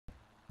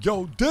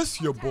Yo,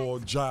 this your boy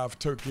Jive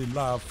Turkey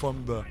live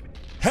from the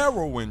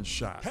heroin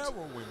shot.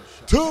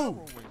 2,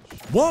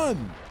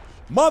 1,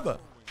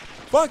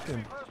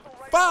 motherfucking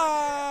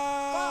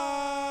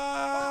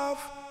 5.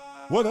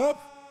 What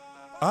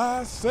up?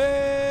 I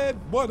said,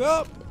 what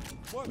up?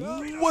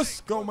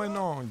 What's going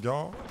on,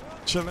 y'all?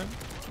 Chilling,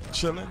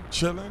 chilling,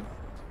 chilling.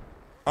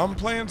 I'm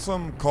playing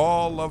some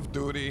Call of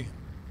Duty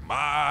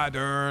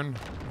Modern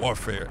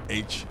Warfare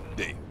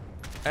HD.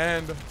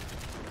 And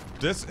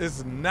this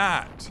is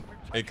not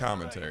a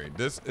commentary.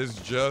 This is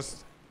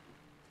just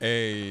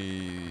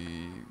a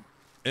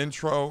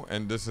intro,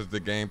 and this is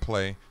the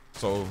gameplay.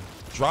 So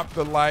drop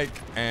the like,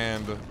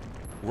 and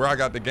where I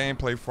got the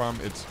gameplay from,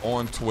 it's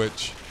on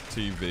Twitch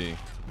TV.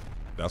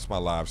 That's my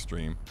live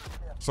stream.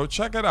 So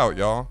check it out,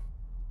 y'all.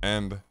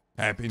 And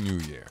Happy New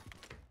Year.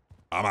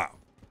 I'm out.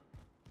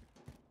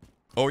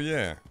 Oh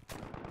yeah.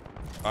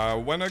 I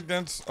went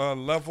against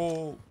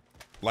level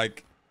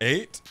like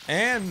 8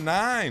 and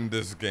 9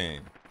 this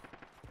game.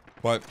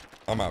 But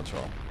I'm out,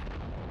 y'all.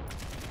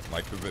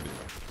 Like the video.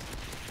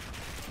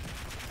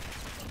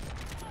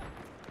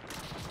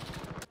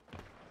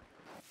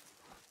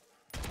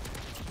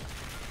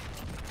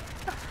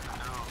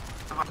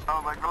 I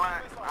was like,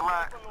 relax,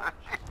 relax.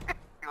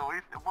 Yo,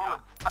 he's the bullet.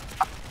 I'm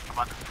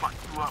about to fuck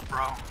you up,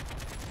 bro.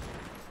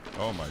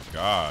 Oh my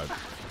God.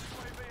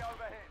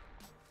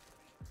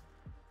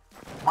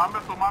 My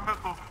missile, my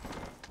missile.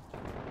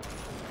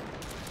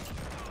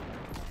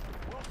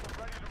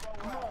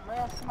 Come on,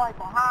 man. Somebody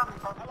behind me.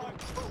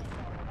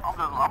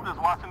 I'm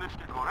just watching this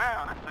shit go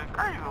down. That shit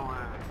crazy over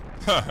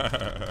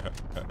there.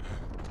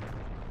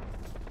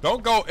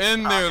 Don't go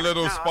in their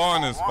little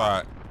spawning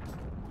spot.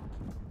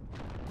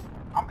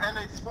 I'm in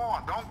a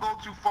spawn. Don't go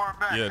too far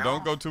back. Yeah,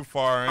 don't go too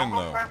far in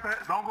though.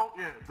 Don't go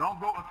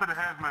into the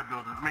hazmat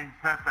building. I mean,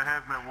 past the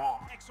hazmat wall.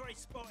 Don't start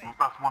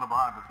spawning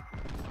behind us.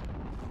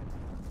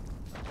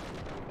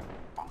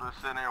 I'm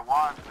just sitting there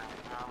watching. You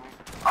know what I mean?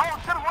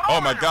 Oh shit!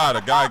 Oh my God,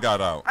 a guy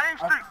got out. Main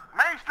Street,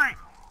 Main Street.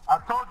 I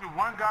told you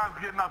one guy's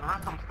getting out. The rest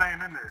of them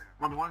staying in there.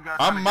 When the one guy.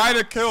 I might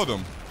have killed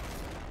him.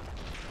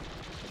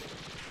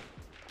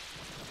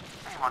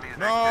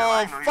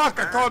 No, fuck!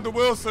 I called the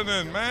Wilson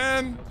in,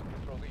 man.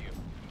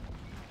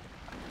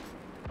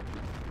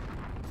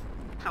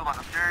 Feel like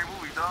a scary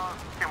movie, dog.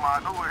 Came out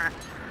of nowhere.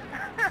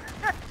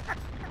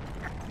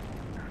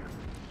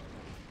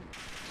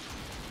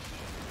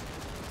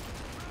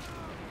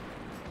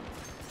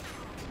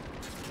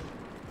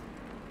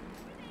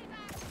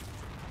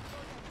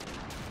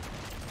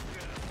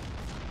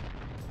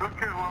 Good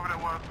kill, whoever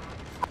that was.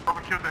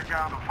 Whoever killed that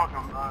guy on the fucking,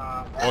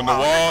 on the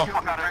wall?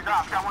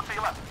 Got one to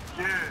your left.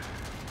 Yeah.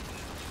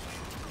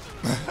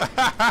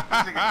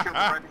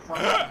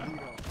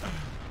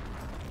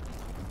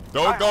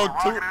 Don't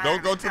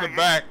go to the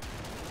back.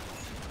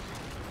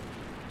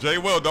 Jay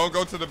Will, don't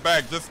go to the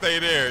back. Just stay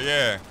there,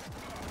 yeah.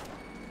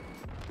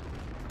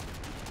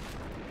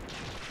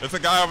 There's a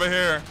guy over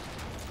here.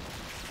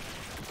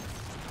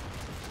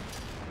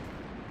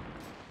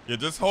 Yeah,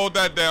 just hold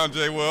that down,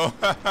 Jay Will.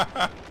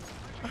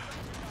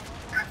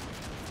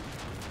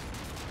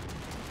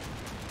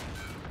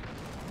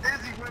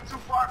 Izzy went too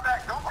far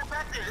back. Don't go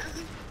back there,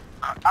 Izzy.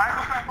 I ain't go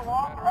past the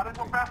wall. I didn't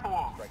go past the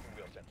wall.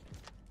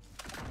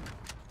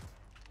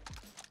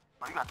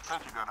 Oh, you got the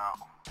sentry gun out.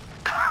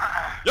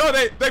 Yo,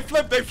 they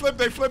flip. Yeah, Izzy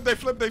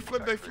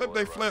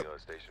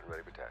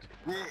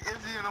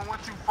and I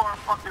went too far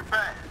fucking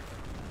back.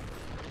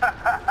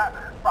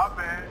 My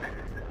bad.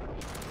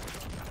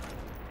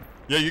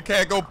 Yeah, you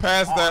can't go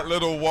past that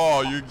little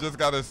wall. You just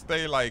gotta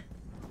stay like,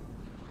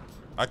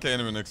 I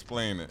can't even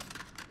explain it.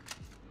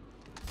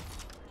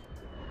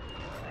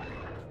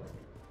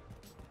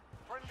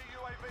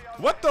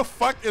 What the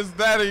fuck is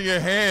that in your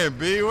hand,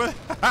 B? What?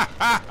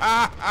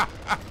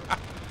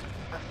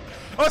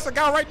 Oh, it's a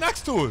guy right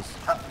next to us.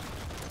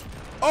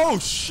 Oh,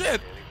 shit.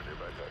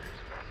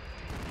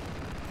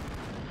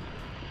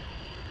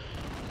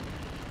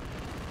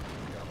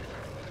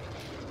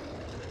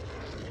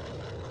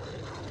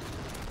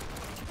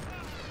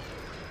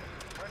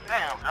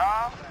 Damn,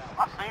 John.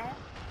 I seen you.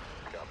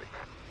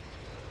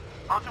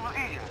 Thought you was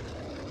eating.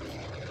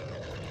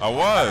 I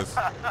was.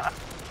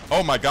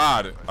 Oh, my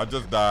God. I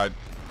just died.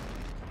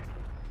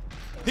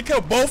 He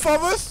killed both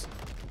of us?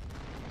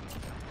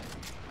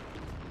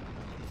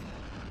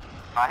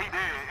 Nah, he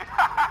did.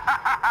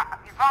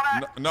 You saw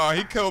that? No,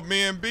 he killed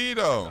me and B,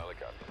 though.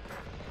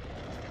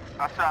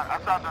 I shot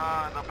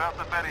the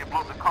Belton Betty and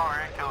blew the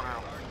car and killed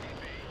him.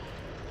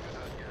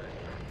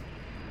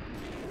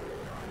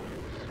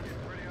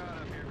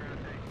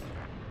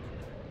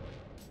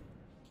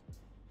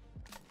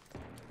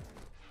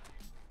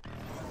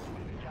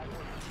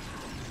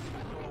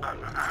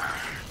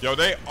 Yo,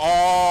 they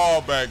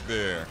all back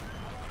there.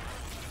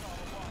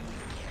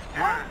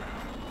 Yeah.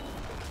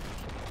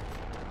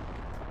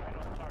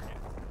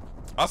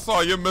 I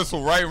saw your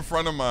missile right in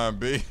front of mine,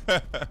 B.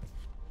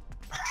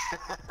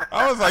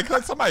 I was like,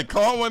 could somebody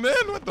call one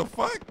in? What the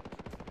fuck?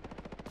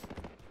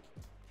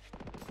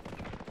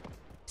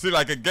 See,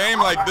 like a game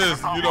like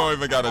this, you don't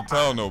even gotta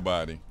tell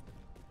nobody.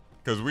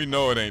 Cause we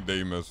know it ain't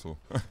day missile.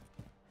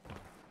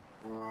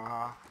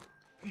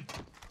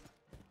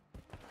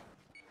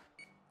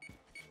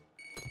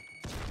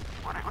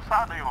 What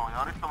side they on,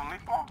 y'all? They still in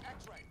this one?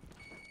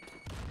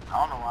 I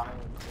don't know why they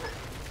ain't.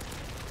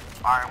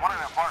 Alright, one in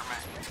the apartment.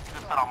 He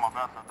just set off my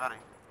bastard daddy.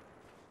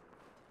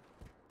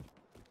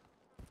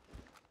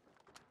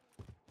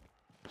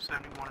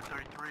 71 to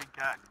 33,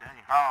 god dang.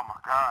 Oh my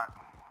god.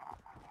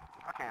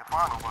 I can't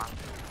find nobody.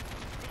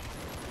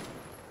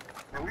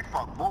 Man, we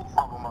fucked both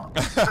of them up.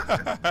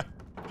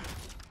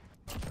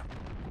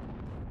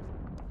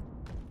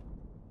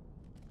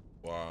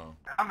 Wow.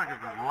 That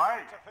niggas was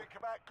light.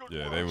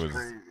 Yeah,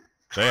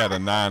 they had a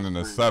 9 and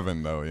a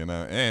 7 though, you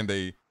know, and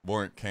they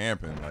weren't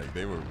camping, like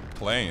they were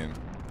playing.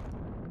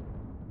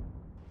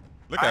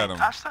 Look at them.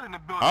 I sat in the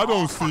building. I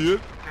don't see it.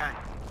 Okay.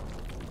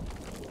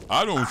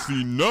 I don't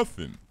see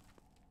nothing.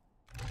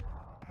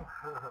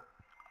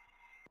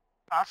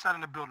 I sat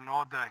in the building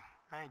all day.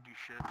 I ain't do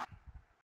shit.